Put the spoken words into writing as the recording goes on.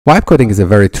Vibe coding is a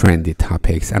very trendy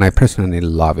topic, and I personally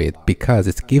love it because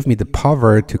it gives me the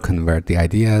power to convert the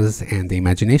ideas and the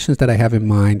imaginations that I have in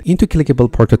mind into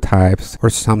clickable prototypes or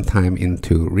sometime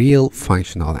into real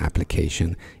functional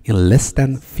application in less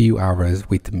than few hours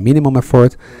with minimum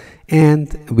effort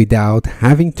and without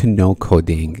having to know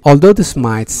coding. Although this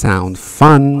might sound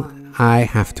fun, I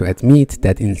have to admit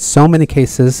that in so many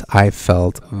cases I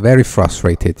felt very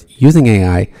frustrated using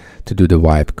AI to do the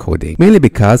vibe coding, mainly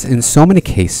because in so many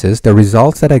cases the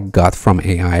results that I got from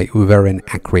AI weren't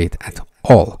accurate at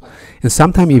all, and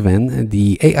sometimes even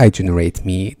the AI generate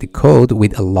me the code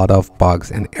with a lot of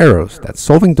bugs and errors. That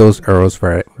solving those errors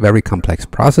were a very complex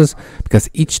process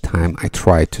because each time I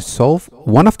tried to solve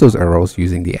one of those errors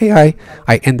using the AI,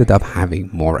 I ended up having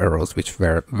more errors, which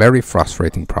were a very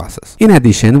frustrating process. In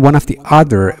addition, one of the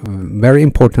other very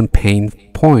important pain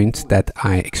points that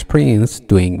I experienced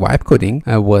doing vibe coding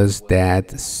was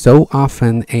that so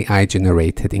often AI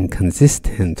generated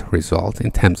inconsistent results in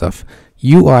terms of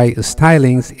UI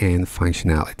stylings and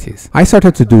functionalities. I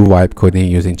started to do vibe coding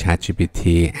using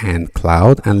ChatGPT and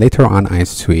Cloud, and later on I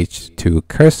switched to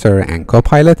Cursor and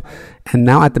Copilot, and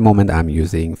now at the moment I'm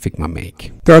using Figma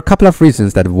Make. There are a couple of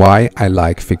reasons that why I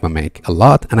like Figma Make a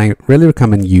lot, and I really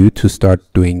recommend you to start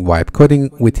doing vibe coding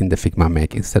within the Figma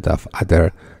Make instead of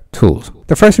other tools.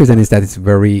 The first reason is that it's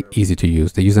very easy to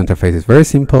use. The user interface is very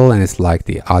simple, and it's like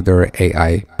the other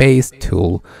AI-based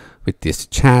tool with this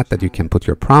chat that you can put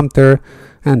your prompt there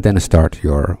and then start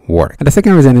your work. And the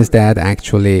second reason is that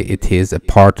actually it is a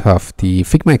part of the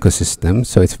Figma ecosystem,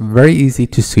 so it's very easy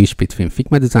to switch between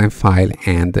Figma design file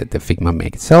and the Figma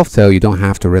Make itself, so you don't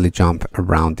have to really jump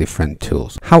around different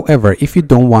tools. However, if you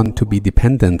don't want to be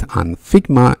dependent on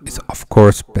Figma, it's of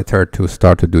course better to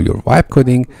start to do your vibe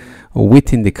coding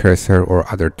within the Cursor or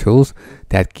other tools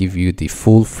that give you the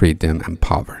full freedom and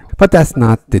power. But that's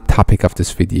not the topic of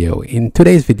this video. In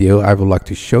today's video, I would like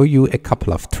to show you a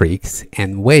couple of tricks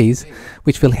and ways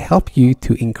which will help you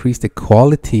to increase the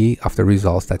quality of the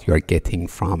results that you are getting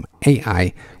from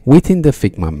AI within the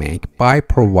Figma Make by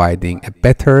providing a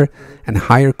better and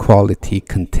higher quality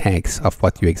context of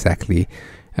what you exactly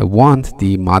want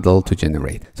the model to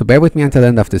generate. So bear with me until the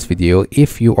end of this video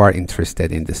if you are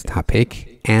interested in this topic,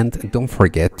 and don't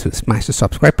forget to smash the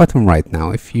subscribe button right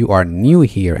now if you are new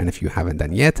here, and if you haven't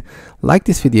done yet, like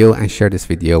this video and share this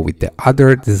video with the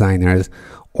other designers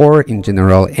or in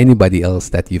general anybody else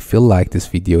that you feel like this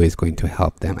video is going to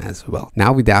help them as well.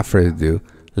 Now without further ado,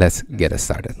 let's get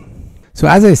started. So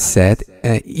as I said,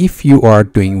 if you are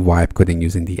doing vibe coding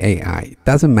using the AI, it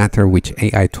doesn't matter which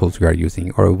AI tools you are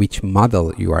using or which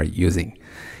model you are using.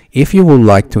 If you would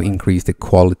like to increase the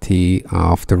quality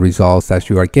of the results that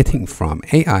you are getting from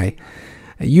AI,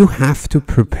 you have to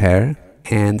prepare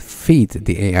and feed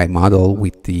the AI model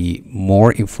with the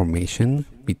more information,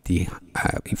 with the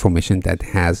information that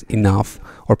has enough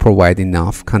or provide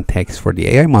enough context for the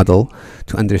AI model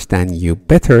to understand you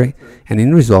better, and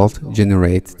in result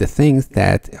generate the things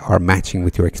that are matching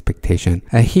with your expectation.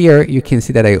 Here you can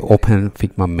see that I open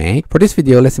Figma Make. For this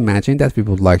video, let's imagine that we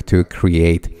would like to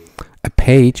create a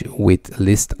page with a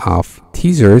list of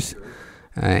teasers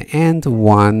and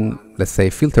one, let's say,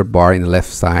 filter bar in the left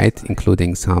side,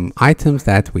 including some items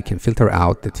that we can filter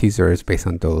out the teasers based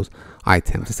on those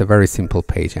items. It's a very simple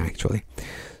page actually.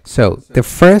 So the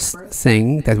first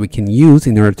thing that we can use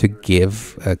in order to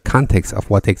give a context of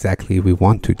what exactly we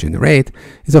want to generate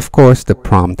is of course the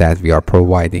prompt that we are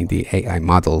providing the AI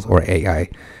models or AI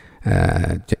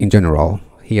in general.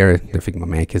 Here the Figma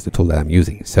Make is the tool that I'm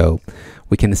using. So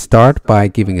we can start by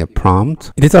giving a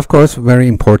prompt. It is of course very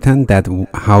important that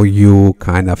how you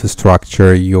kind of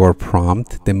structure your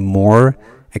prompt. The more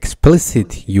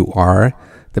explicit you are,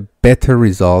 the better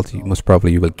result most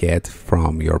probably you will get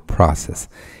from your process.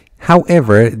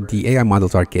 However, the AI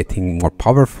models are getting more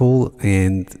powerful,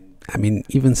 and I mean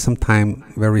even sometimes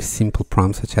very simple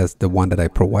prompts such as the one that I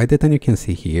provided, and you can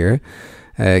see here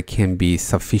can be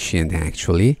sufficient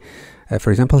actually. For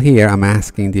example, here I'm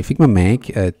asking the Figma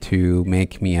Make to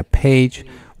make me a page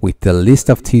with the list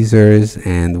of teasers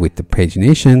and with the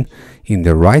pagination in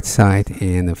the right side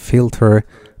and a filter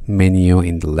menu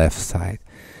in the left side.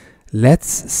 Let's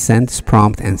send this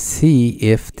prompt and see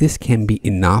if this can be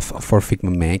enough for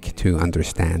Figma Make to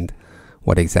understand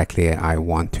what exactly I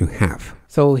want to have.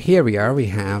 So here we are, we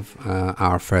have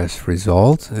our first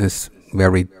result. It's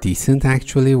very decent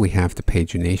actually. We have the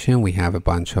pagination, we have a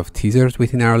bunch of teasers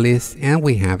within our list, and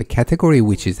we have a category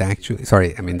which is actually,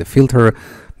 the filter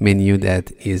menu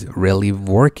that is really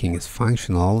working, is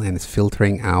functional, and is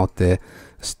filtering out the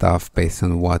stuff based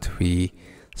on what we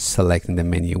select in the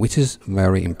menu, which is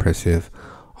very impressive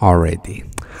already.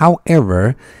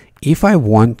 However, If I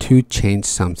want to change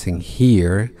something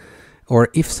here, or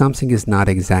if something is not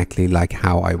exactly like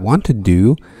how I want to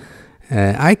do,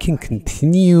 I can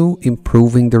continue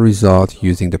improving the result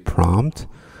using the prompt.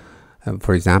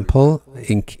 For example,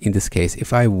 in this case,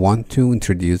 if I want to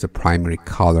introduce a primary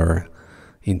color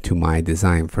into my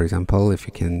design, for example, if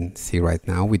you can see right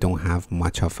now, we don't have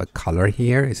much of a color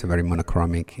here. It's a very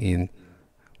monochromatic.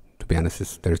 To be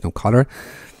honest, there's no color.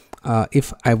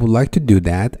 If I would like to do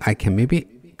that, I can maybe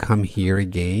come here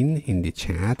again in the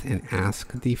chat and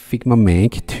ask the Figma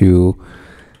Make to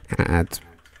add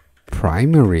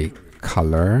primary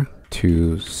color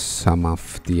to some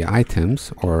of the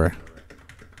items or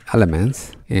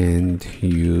elements and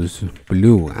use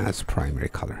blue as primary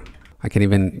color. I can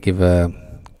even give a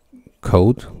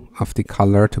code of the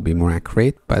color to be more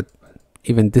accurate, but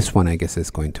even this one I guess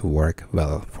is going to work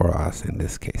well for us in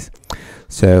this case.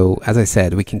 So as I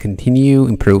said, we can continue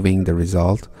improving the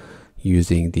result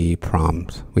using the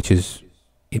prompt, which is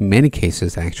in many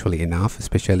cases actually enough,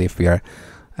 especially if we are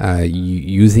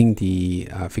using the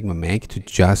Figma Make to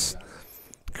just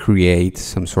create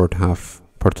some sort of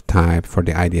prototype for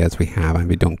the ideas we have, and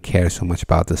we don't care so much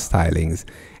about the stylings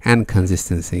and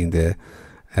consistency in the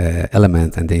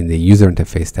elements and in the user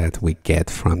interface that we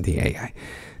get from the AI.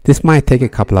 This might take a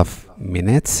couple of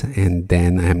minutes, and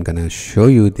then I'm gonna show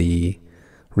you the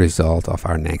result of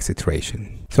our next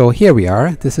iteration. So here we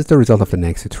are. This is the result of the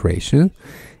next iteration,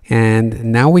 and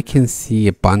now we can see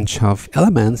a bunch of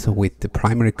elements with the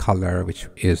primary color, which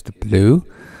is the blue,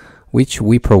 which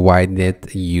we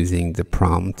provided using the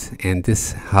prompt, and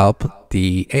this helped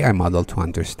the AI model to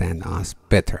understand us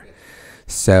better.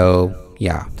 So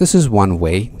yeah, this is one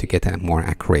way to get a more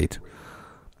accurate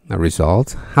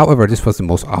result. However, this was the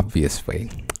most obvious way.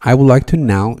 I would like to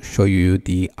now show you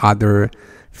the other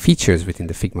features within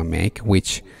the Figma Make,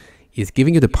 which is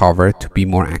giving you the power to be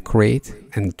more accurate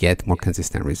and get more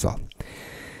consistent result.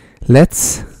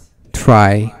 Let's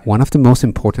try one of the most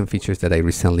important features that I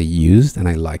recently used, and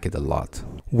I like it a lot,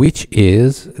 which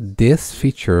is this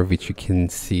feature, which you can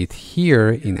see it here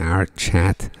in our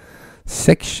chat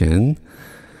section,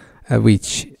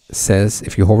 which says,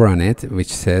 if you hover on it,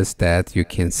 which says that you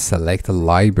can select a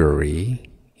library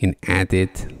and add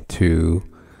it to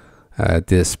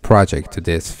this project, to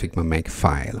this Figma Make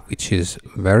file, which is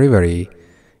very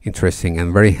interesting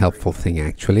and very helpful thing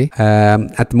actually.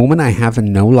 At the moment I have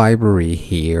no library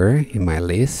here in my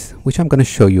list, which I'm going to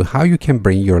show you how you can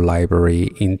bring your library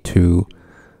into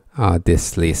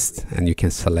this list, and you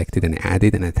can select it and add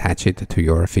it and attach it to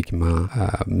your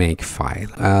Figma Make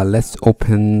file. Let's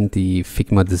open the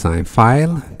Figma design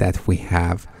file that we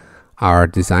have our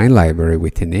design library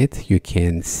within it. You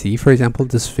can see, for example,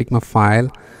 this Figma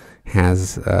file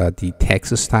has the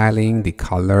text styling, the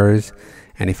colors,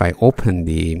 and if I open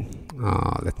the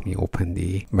let me open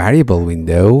the variable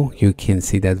window, you can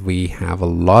see that we have a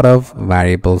lot of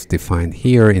variables defined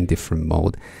here in different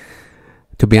mode.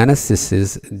 To be honest, this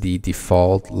is the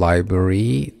default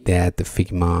library that the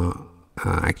Figma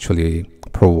actually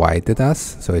provided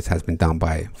us, so it has been done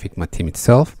by Figma team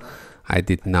itself. I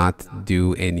did not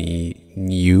do any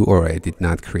new, or I did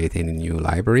not create any new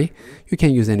library. You can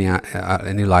use any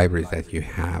libraries that you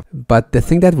have. But the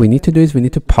thing that we need to do is we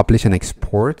need to publish and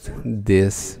export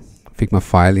this Figma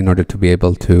file in order to be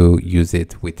able to use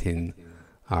it within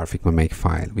our Figma Make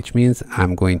file, which means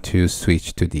I'm going to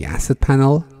switch to the asset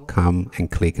panel, come and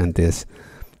click on this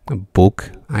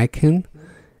book icon,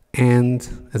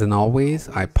 and as in always,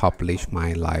 I publish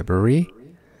my library.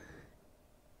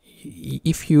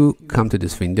 If you come to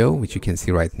this window, which you can see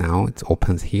right now, it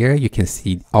opens here, you can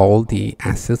see all the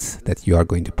assets that you are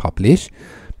going to publish.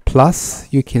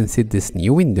 Plus, you can see this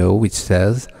new window which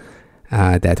says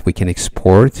that we can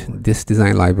export this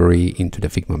design library into the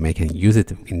Figma Make and use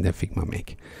it in the Figma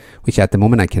Make, which at the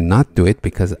moment I cannot do it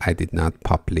because I did not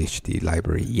publish the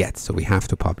library yet. So we have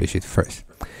to publish it first.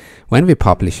 When we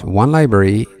publish one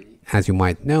library, as you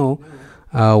might know,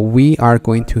 we are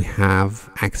going to have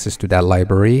access to that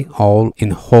library all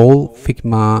in whole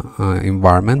Figma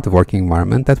environment, the working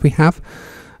environment that we have.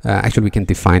 Actually, we can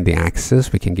define the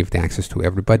access. We can give the access to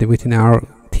everybody within our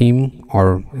team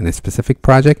or in a specific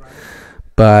project.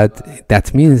 But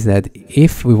that means that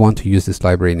if we want to use this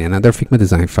library in another Figma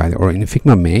design file or in a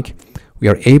Figma Make, we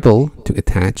are able to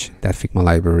attach that Figma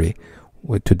library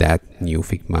to that new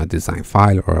Figma design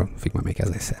file or Figma Make,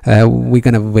 as I said. We're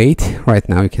gonna wait right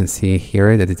now. You can see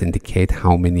here that it indicates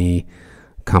how many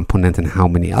components and how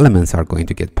many elements are going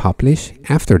to get published.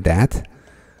 After that,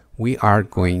 we are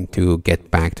going to get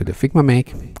back to the Figma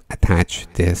Make, attach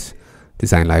this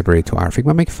design library to our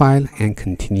Figma Make file, and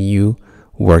continue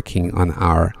working on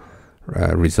our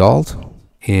result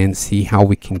and see how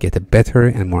we can get a better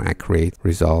and more accurate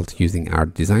result using our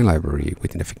design library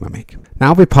within the Figma Make.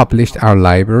 Now we published our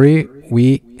library,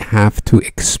 we have to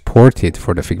export it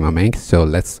for the Figma Make. So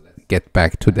let's get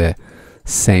back to the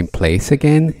same place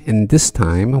again, and this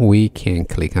time we can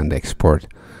click on the export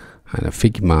to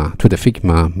the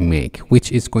Figma Make,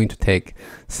 which is going to take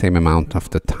same amount of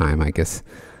the time, I guess.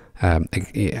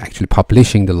 Actually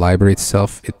publishing the library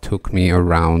itself, it took me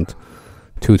around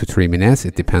 2 to 3 minutes.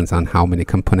 It depends on how many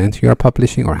components you are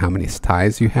publishing or how many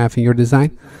styles you have in your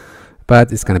design,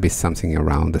 but it's going to be something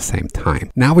around the same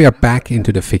time. Now we are back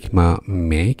into the Figma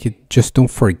Make. Just don't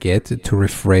forget to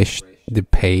refresh the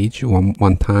page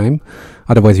one time,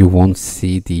 otherwise you won't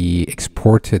see the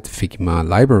exported Figma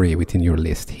library within your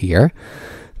list here.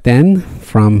 Then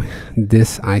from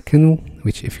this icon,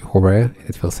 which if you hover,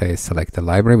 it will say select the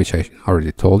library, which I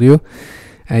already told you.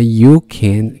 You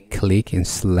can click and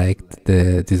select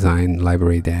the design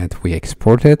library that we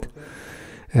exported.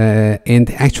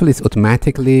 And actually it's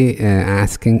automatically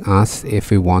asking us if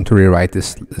we want to rewrite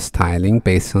this styling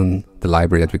based on the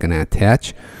library that we're going to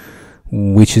attach,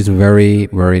 which is very,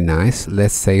 very nice.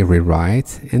 Let's say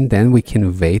rewrite, and then we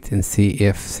can wait and see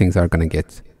if things are going to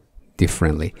get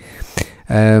differently.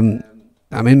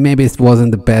 I mean, maybe it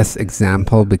wasn't the best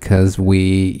example because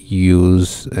we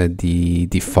use the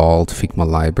default Figma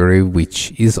library,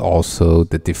 which is also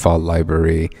the default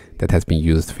library that has been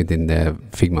used within the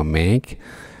Figma Make.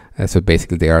 So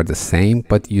basically they are the same,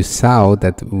 but you saw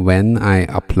that when I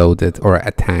uploaded or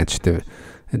attached the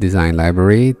design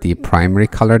library, the primary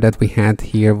color that we had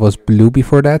here was blue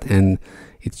before that, and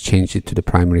it changed it to the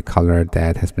primary color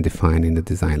that has been defined in the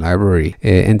design library.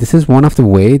 And this is one of the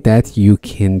way that you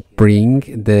can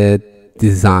bring the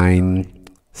design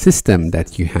system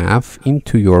that you have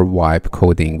into your wipe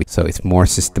coding. So it's more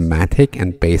systematic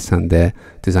and based on the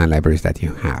design libraries that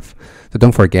you have. So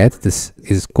don't forget, this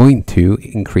is going to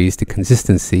increase the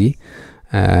consistency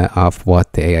of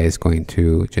what the AI is going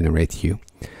to generate you.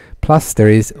 Plus, there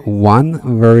is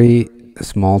one very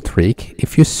small trick.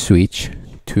 If you switch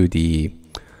to the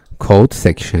code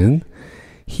section,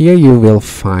 here you will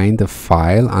find a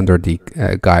file under the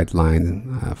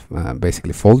guideline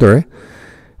basically folder,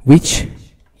 which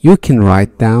you can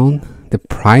write down the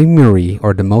primary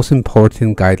or the most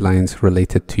important guidelines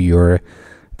related to your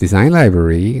design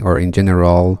library or in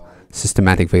general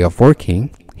systematic way of working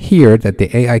here, that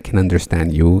the AI can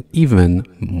understand you even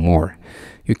more.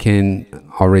 You can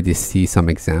already see some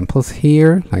examples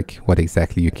here, like what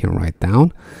exactly you can write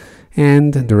down,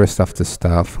 and the rest of the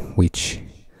stuff which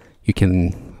you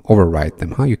can overwrite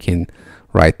them. You can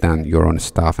write down your own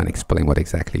stuff and explain what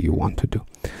exactly you want to do.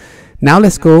 Now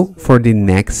let's go for the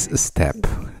next step.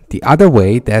 The other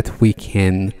way that we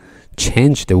can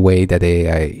change the way that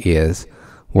AI is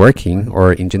working,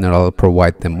 or in general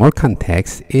provide them more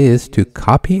context, is to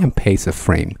copy and paste a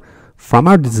frame from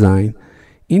our design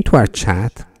into our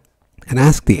chat and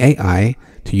ask the AI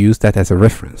to use that as a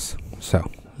reference. So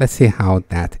let's see how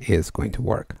that is going to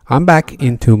work. I'm back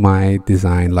into my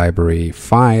design library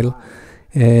file.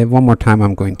 One more time,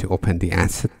 I'm going to open the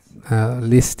asset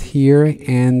list here,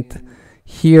 and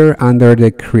here under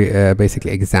the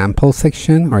basically example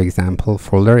section or example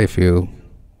folder, if you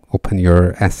open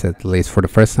your asset list for the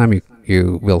first time,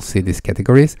 you will see these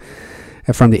categories.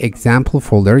 From the example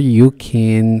folder, you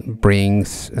can bring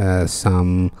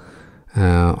some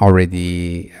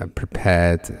already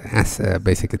prepared as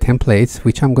basically templates,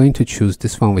 which I'm going to choose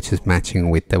this one, which is matching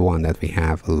with the one that we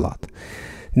have a lot.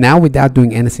 Now, without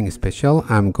doing anything special,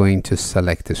 I'm going to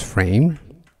select this frame,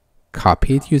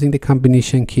 copy it using the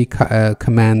combination key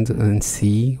command and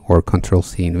C or Control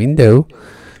C in window,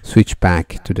 switch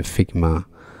back to the Figma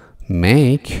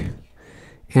Make,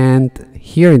 and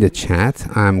here in the chat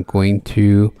I'm going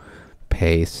to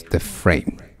paste the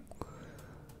frame.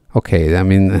 Okay, I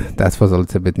mean, that was a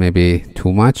little bit maybe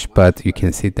too much, but you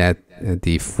can see that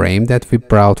the frame that we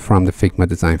brought from the Figma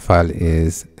design file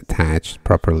is attached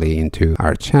properly into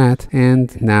our chat.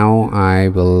 And now I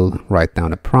will write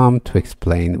down a prompt to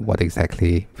explain what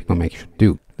exactly Figma Make should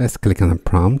do. Let's click on the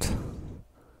prompt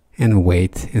and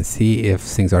wait and see if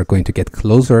things are going to get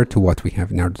closer to what we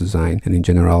have in our design, and in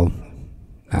general,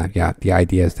 the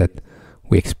ideas that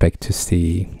we expect to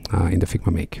see in the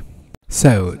Figma Make.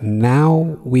 So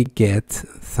now we get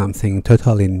something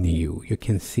totally new. You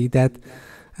can see that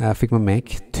Figma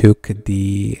Make took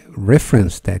the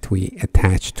reference that we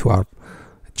attached to our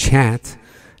chat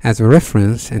as a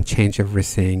reference and changed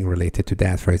everything related to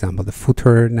that. For example, the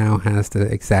footer now has the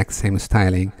exact same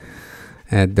styling.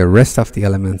 The rest of the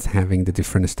elements having the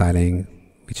different styling,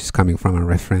 which is coming from a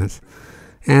reference.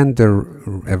 and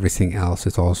everything else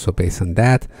is also based on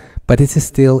that, but it is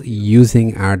still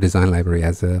using our design library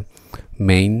as a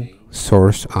main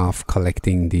source of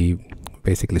collecting the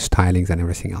basically stylings and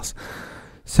everything else.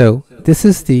 So this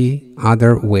is the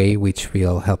other way which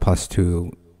will help us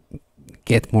to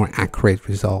get more accurate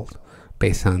result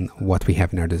based on what we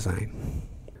have in our design.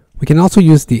 We can also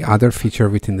use the other feature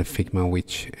within the Figma,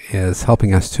 which is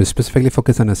helping us to specifically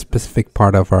focus on a specific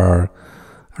part of our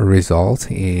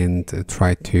result and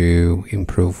try to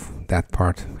improve that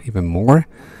part even more,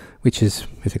 which is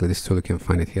basically this tool. You can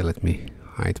find it here. Let me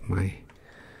hide my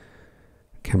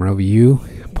camera view,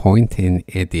 point in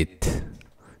edit.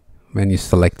 When you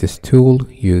select this tool,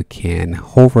 you can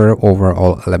hover over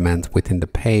all elements within the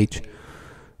page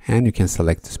and you can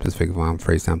select a specific one.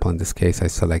 For example, in this case, I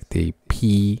select the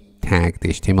P tag, the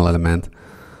HTML element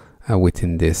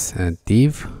within this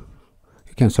div.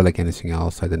 You can select anything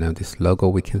else. I don't know, this logo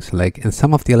we can select, and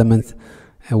some of the elements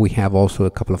we have also a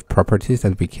couple of properties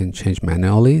that we can change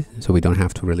manually, so we don't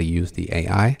have to really use the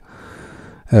AI.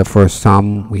 For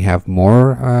some we have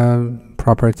more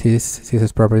properties,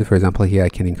 CSS properties. For example, here I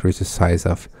can increase the size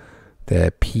of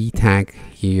the P tag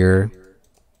here,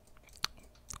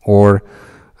 or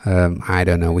I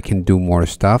don't know, we can do more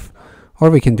stuff, or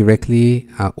we can directly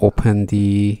open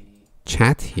the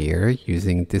chat here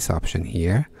using this option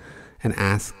here and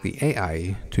ask the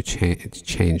AI to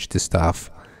change the stuff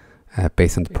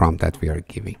based on the prompt that we are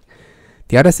giving.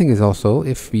 The other thing is also,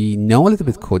 if we know a little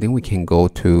bit coding, we can go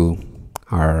to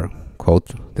our code,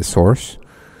 the source,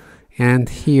 and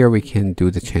here we can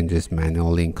do the changes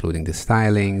manually, including the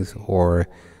stylings or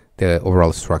the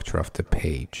overall structure of the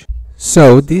page.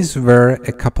 So these were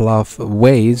a couple of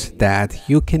ways that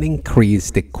you can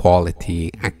increase the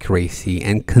quality, accuracy,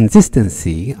 and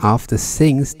consistency of the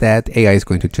things that AI is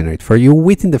going to generate for you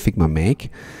within the Figma Make.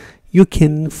 You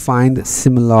can find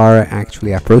similar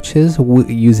approaches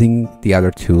using the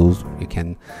other tools. You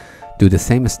can do the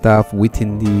same stuff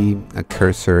within the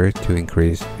cursor to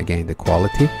increase again the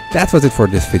quality. That was it for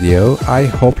this video. I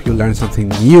hope you learned something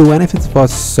new, and if it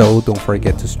was so, don't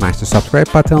forget to smash the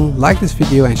subscribe button, like this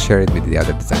video, and share it with the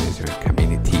other designers in your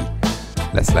community.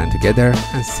 Let's learn together,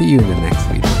 and see you in the next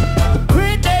video.